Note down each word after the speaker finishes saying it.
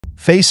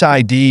Face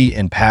ID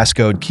and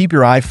passcode keep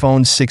your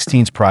iPhone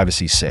 16's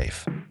privacy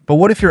safe. But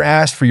what if you're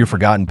asked for your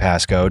forgotten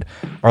passcode,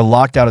 are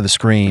locked out of the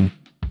screen,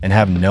 and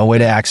have no way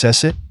to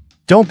access it?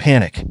 Don't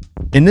panic.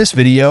 In this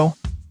video,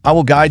 I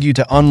will guide you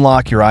to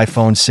unlock your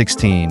iPhone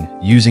 16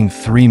 using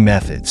 3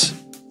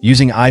 methods,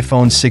 using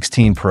iPhone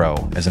 16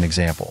 Pro as an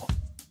example.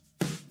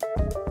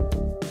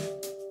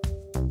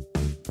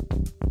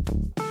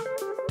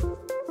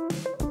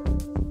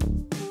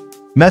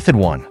 Method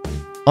 1.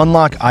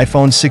 Unlock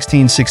iPhone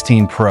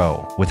 16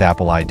 Pro with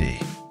Apple ID.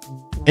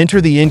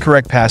 Enter the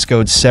incorrect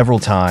passcode several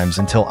times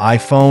until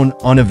iPhone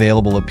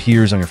Unavailable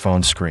appears on your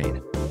phone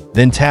screen.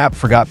 Then tap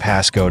Forgot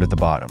Passcode at the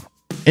bottom.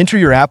 Enter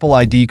your Apple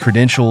ID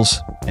credentials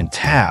and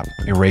tap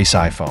Erase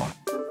iPhone.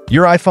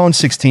 Your iPhone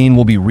 16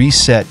 will be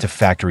reset to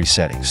factory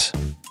settings.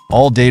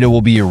 All data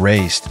will be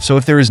erased, so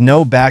if there is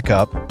no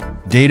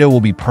backup, data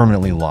will be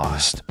permanently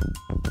lost.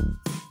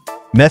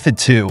 Method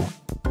 2.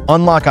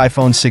 Unlock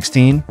iPhone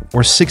 16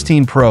 or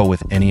 16 Pro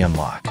with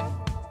AnyUnlock.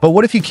 But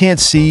what if you can't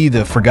see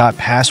the Forgot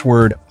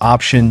Password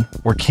option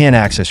or can't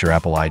access your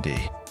Apple ID?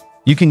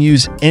 You can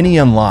use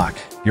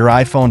AnyUnlock, your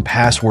iPhone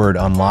password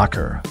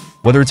unlocker,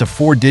 whether it's a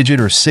 4-digit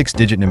or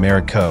 6-digit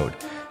numeric code,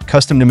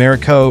 custom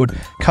numeric code,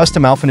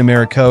 custom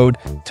alphanumeric code,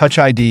 Touch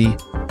ID,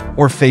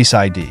 or Face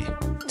ID,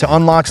 to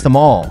unlocks them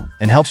all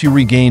and helps you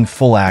regain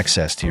full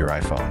access to your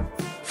iPhone.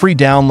 Free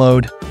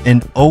download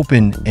and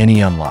open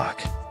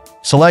AnyUnlock.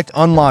 Select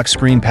Unlock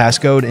Screen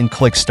Passcode and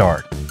click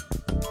Start.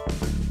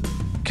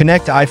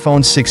 Connect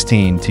iPhone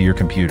 16 to your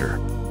computer.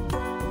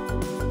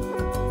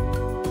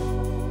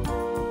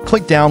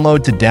 Click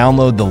Download to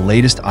download the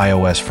latest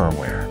iOS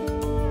firmware.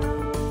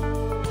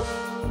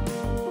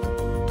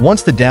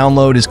 Once the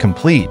download is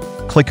complete,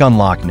 click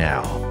Unlock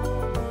Now.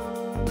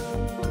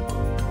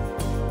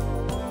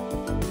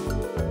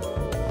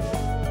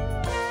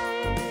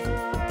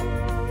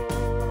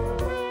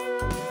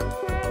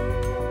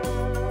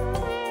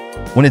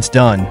 When it's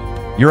done,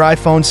 your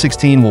iPhone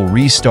 16 will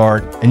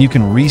restart and you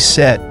can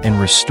reset and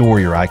restore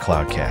your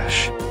iCloud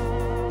cache.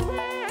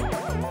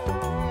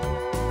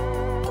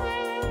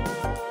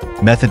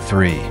 Method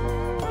 3.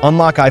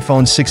 Unlock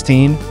iPhone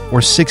 16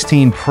 or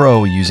 16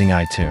 Pro using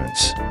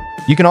iTunes.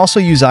 You can also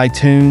use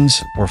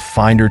iTunes or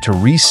Finder to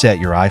reset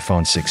your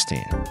iPhone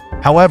 16.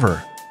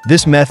 However,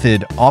 this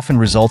method often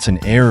results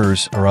in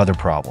errors or other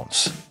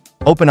problems.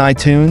 Open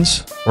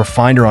iTunes or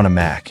Finder on a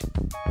Mac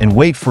and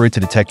wait for it to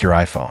detect your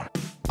iPhone.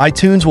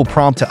 iTunes will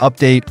prompt to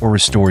update or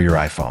restore your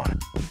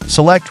iPhone.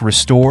 Select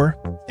Restore,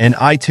 and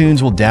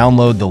iTunes will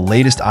download the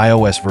latest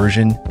iOS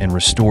version and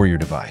restore your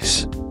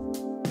device.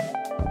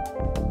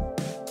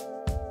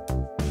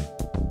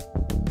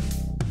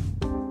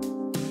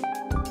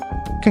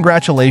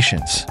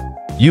 Congratulations!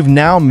 You've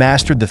now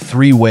mastered the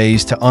 3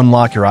 ways to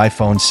unlock your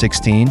iPhone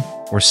 16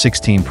 or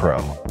 16 Pro.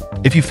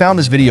 If you found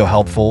this video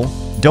helpful,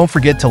 don't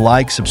forget to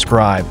like,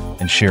 subscribe,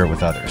 and share it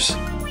with others.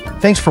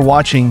 Thanks for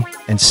watching,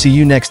 and see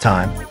you next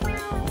time.